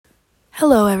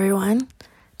Hello, everyone.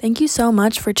 Thank you so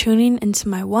much for tuning into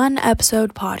my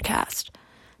one-episode podcast.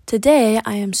 Today,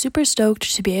 I am super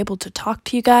stoked to be able to talk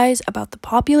to you guys about the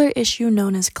popular issue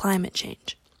known as climate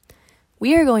change.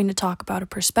 We are going to talk about a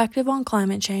perspective on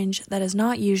climate change that is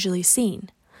not usually seen,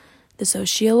 the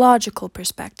sociological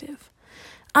perspective.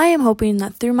 I am hoping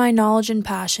that through my knowledge and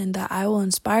passion that I will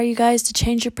inspire you guys to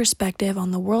change your perspective on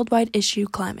the worldwide issue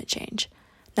climate change.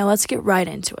 Now let's get right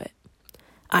into it.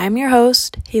 I am your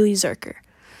host, Haley Zerker.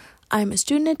 I am a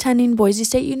student attending Boise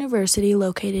State University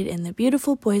located in the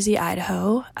beautiful Boise,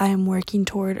 Idaho. I am working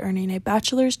toward earning a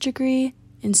bachelor's degree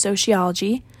in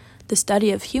sociology, the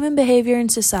study of human behavior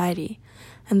and society,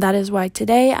 and that is why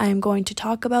today I am going to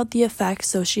talk about the effects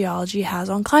sociology has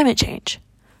on climate change.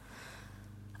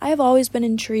 I have always been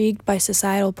intrigued by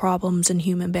societal problems and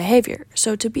human behavior,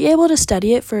 so to be able to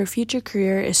study it for a future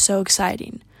career is so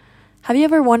exciting. Have you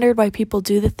ever wondered why people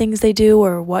do the things they do,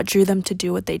 or what drew them to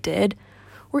do what they did,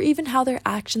 or even how their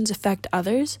actions affect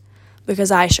others? Because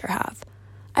I sure have.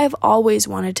 I have always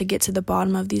wanted to get to the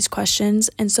bottom of these questions,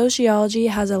 and sociology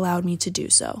has allowed me to do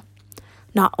so.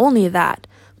 Not only that,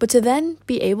 but to then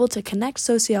be able to connect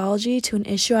sociology to an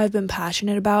issue I've been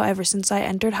passionate about ever since I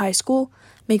entered high school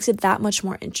makes it that much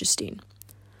more interesting.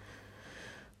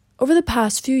 Over the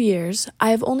past few years,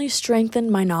 I have only strengthened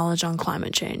my knowledge on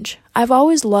climate change. I've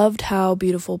always loved how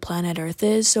beautiful planet Earth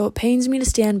is, so it pains me to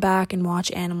stand back and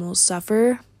watch animals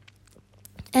suffer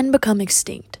and become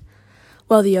extinct,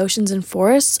 while the oceans and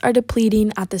forests are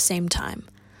depleting at the same time.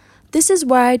 This is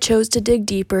why I chose to dig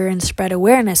deeper and spread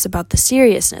awareness about the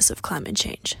seriousness of climate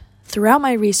change. Throughout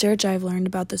my research, I've learned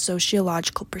about the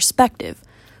sociological perspective,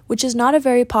 which is not a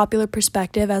very popular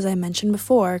perspective, as I mentioned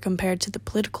before, compared to the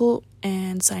political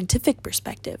and scientific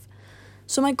perspective.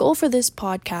 So my goal for this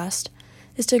podcast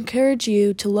is to encourage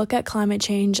you to look at climate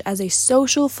change as a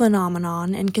social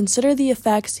phenomenon and consider the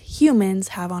effects humans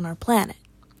have on our planet.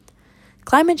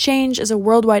 Climate change is a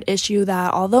worldwide issue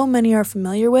that, although many are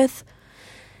familiar with,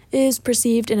 is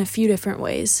perceived in a few different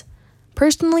ways.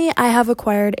 Personally, I have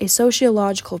acquired a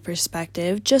sociological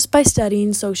perspective just by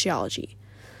studying sociology.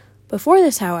 Before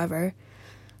this, however,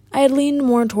 I had leaned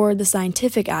more toward the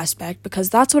scientific aspect because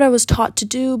that's what I was taught to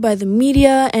do by the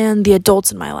media and the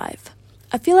adults in my life.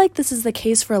 I feel like this is the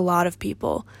case for a lot of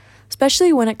people,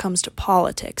 especially when it comes to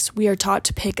politics. We are taught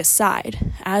to pick a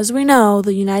side. As we know,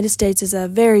 the United States is a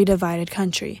very divided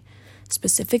country,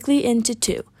 specifically into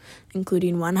two,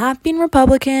 including one half being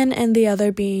Republican and the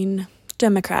other being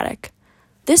Democratic.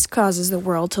 This causes the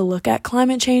world to look at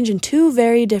climate change in two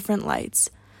very different lights.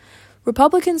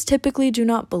 Republicans typically do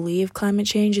not believe climate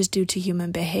change is due to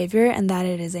human behavior and that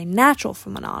it is a natural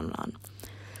phenomenon.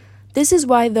 This is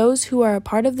why those who are a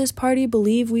part of this party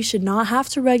believe we should not have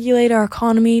to regulate our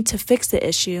economy to fix the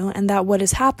issue and that what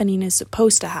is happening is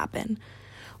supposed to happen,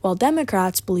 while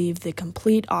Democrats believe the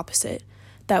complete opposite,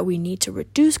 that we need to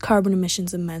reduce carbon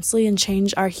emissions immensely and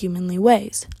change our humanly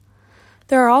ways.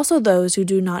 There are also those who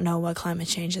do not know what climate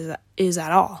change is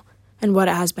at all, and what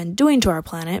it has been doing to our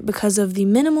planet because of the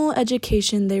minimal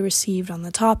education they received on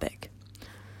the topic.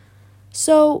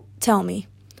 So, tell me,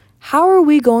 how are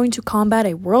we going to combat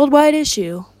a worldwide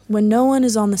issue when no one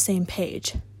is on the same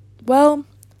page? Well,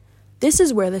 this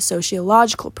is where the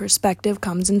sociological perspective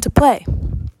comes into play.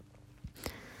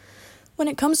 When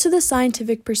it comes to the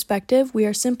scientific perspective, we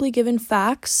are simply given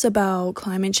facts about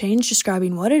climate change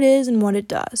describing what it is and what it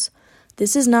does.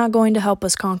 This is not going to help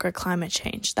us conquer climate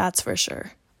change, that's for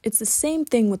sure. It's the same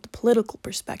thing with the political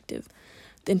perspective.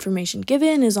 The information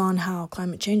given is on how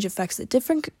climate change affects the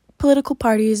different political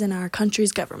parties in our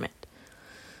country's government.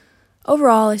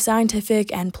 Overall, a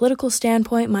scientific and political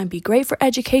standpoint might be great for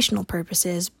educational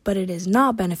purposes, but it is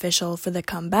not beneficial for the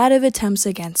combative attempts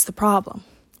against the problem.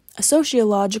 A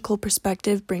sociological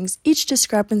perspective brings each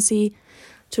discrepancy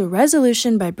to a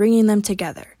resolution by bringing them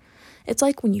together. It's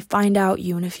like when you find out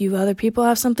you and a few other people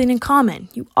have something in common,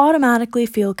 you automatically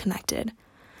feel connected.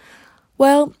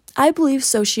 Well, I believe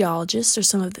sociologists are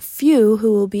some of the few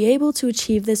who will be able to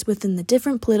achieve this within the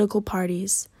different political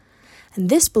parties. And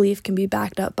this belief can be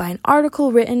backed up by an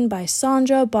article written by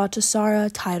Sandra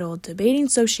Bhattacharya titled Debating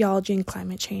Sociology and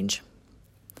Climate Change.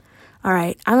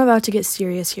 Alright, I'm about to get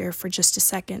serious here for just a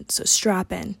second, so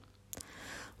strap in.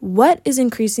 What is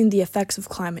increasing the effects of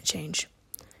climate change?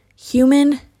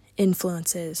 Human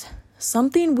influences.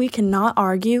 Something we cannot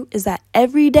argue is that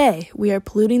every day we are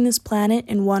polluting this planet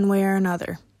in one way or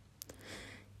another.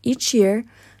 Each year,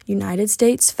 United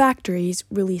States factories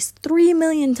release 3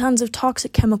 million tons of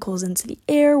toxic chemicals into the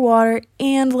air, water,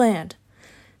 and land.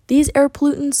 These air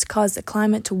pollutants cause the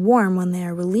climate to warm when they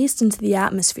are released into the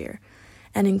atmosphere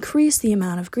and increase the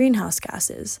amount of greenhouse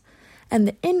gases. And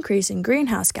the increase in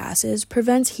greenhouse gases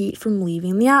prevents heat from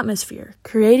leaving the atmosphere,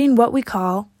 creating what we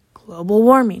call global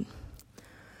warming.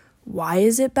 Why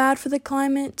is it bad for the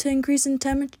climate to increase in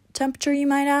temperature, you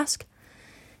might ask?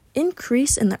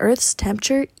 Increase in the Earth's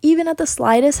temperature, even at the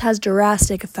slightest, has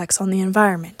drastic effects on the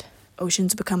environment.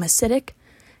 Oceans become acidic,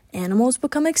 animals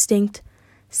become extinct,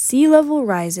 sea level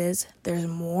rises, there's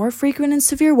more frequent and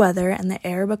severe weather, and the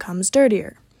air becomes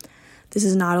dirtier. This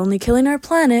is not only killing our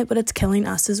planet, but it's killing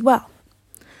us as well.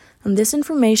 And this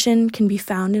information can be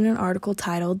found in an article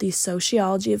titled The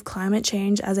Sociology of Climate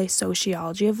Change as a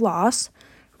Sociology of Loss,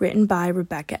 written by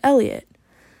Rebecca Elliott.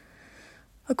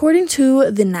 According to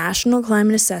the National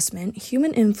Climate Assessment,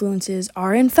 human influences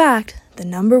are in fact the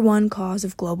number one cause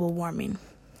of global warming.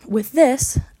 With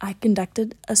this, I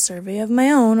conducted a survey of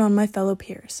my own on my fellow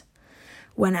peers.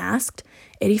 When asked,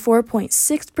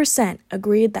 84.6%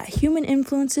 agreed that human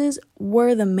influences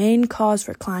were the main cause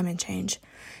for climate change,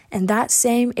 and that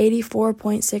same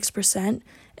 84.6%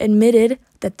 admitted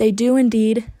that they do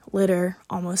indeed litter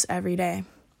almost every day.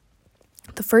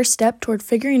 The first step toward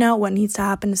figuring out what needs to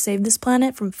happen to save this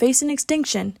planet from facing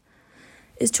extinction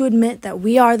is to admit that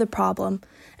we are the problem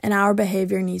and our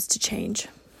behavior needs to change.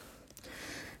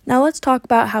 Now let's talk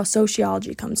about how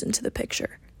sociology comes into the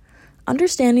picture.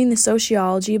 Understanding the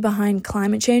sociology behind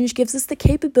climate change gives us the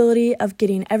capability of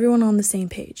getting everyone on the same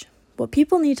page. What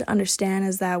people need to understand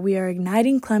is that we are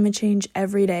igniting climate change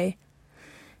every day.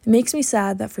 It makes me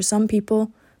sad that for some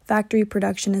people, factory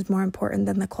production is more important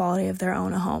than the quality of their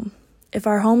own home. If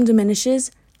our home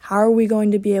diminishes, how are we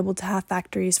going to be able to have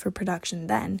factories for production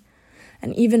then?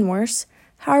 And even worse,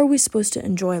 how are we supposed to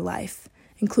enjoy life,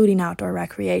 including outdoor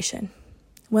recreation?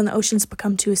 When the oceans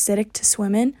become too acidic to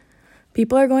swim in,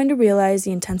 people are going to realize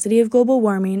the intensity of global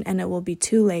warming and it will be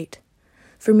too late.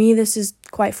 For me, this is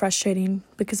quite frustrating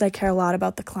because I care a lot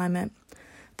about the climate,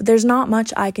 but there's not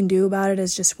much I can do about it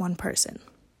as just one person.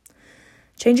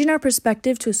 Changing our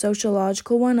perspective to a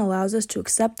sociological one allows us to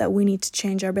accept that we need to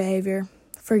change our behavior.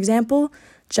 For example,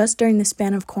 just during the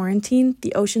span of quarantine,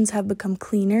 the oceans have become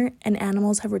cleaner and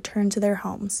animals have returned to their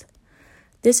homes.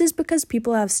 This is because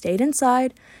people have stayed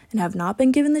inside and have not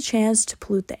been given the chance to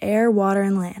pollute the air, water,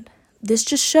 and land. This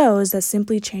just shows that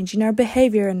simply changing our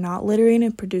behavior and not littering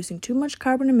and producing too much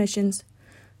carbon emissions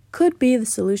could be the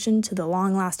solution to the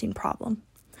long-lasting problem.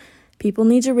 People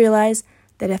need to realize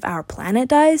that if our planet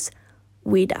dies,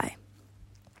 we die.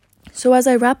 So as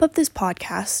I wrap up this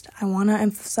podcast, I want to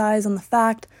emphasize on the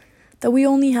fact that we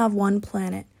only have one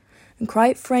planet, and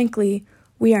quite frankly,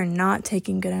 we are not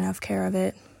taking good enough care of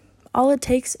it. All it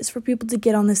takes is for people to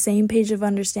get on the same page of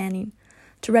understanding,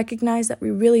 to recognize that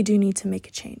we really do need to make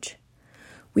a change.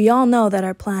 We all know that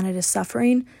our planet is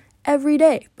suffering every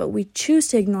day, but we choose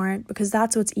to ignore it because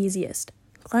that's what's easiest.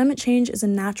 Climate change is a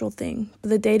natural thing, but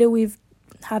the data we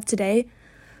have today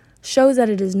shows that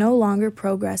it is no longer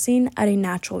progressing at a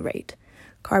natural rate.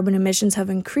 Carbon emissions have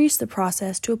increased the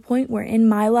process to a point where in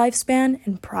my lifespan,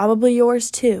 and probably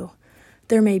yours too,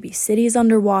 there may be cities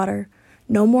underwater,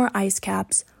 no more ice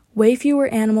caps, way fewer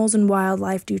animals and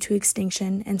wildlife due to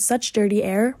extinction, and such dirty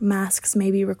air, masks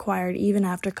may be required even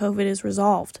after COVID is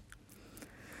resolved.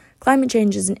 Climate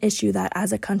change is an issue that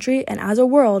as a country and as a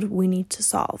world we need to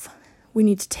solve. We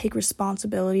need to take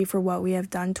responsibility for what we have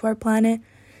done to our planet,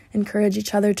 encourage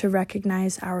each other to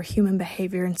recognize our human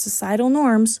behavior and societal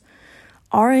norms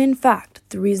are in fact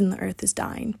the reason the earth is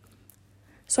dying.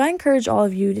 So I encourage all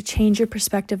of you to change your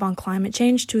perspective on climate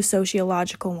change to a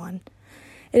sociological one.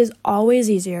 It is always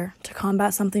easier to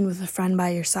combat something with a friend by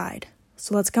your side.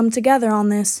 So let's come together on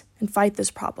this and fight this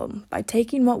problem by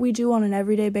taking what we do on an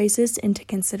everyday basis into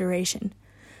consideration.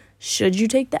 Should you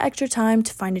take the extra time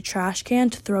to find a trash can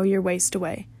to throw your waste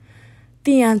away?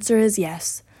 The answer is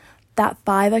yes. That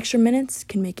 5 extra minutes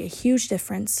can make a huge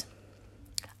difference.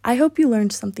 I hope you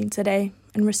learned something today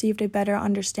and received a better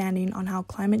understanding on how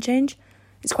climate change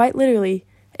is quite literally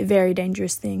a very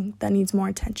dangerous thing that needs more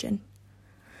attention.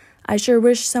 I sure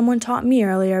wish someone taught me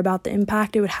earlier about the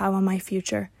impact it would have on my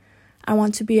future. I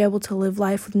want to be able to live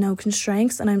life with no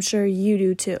constraints, and I'm sure you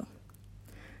do too.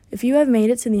 If you have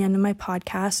made it to the end of my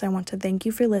podcast, I want to thank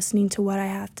you for listening to what I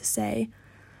have to say.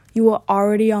 You are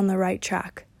already on the right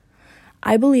track.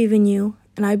 I believe in you,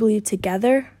 and I believe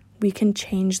together we can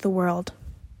change the world.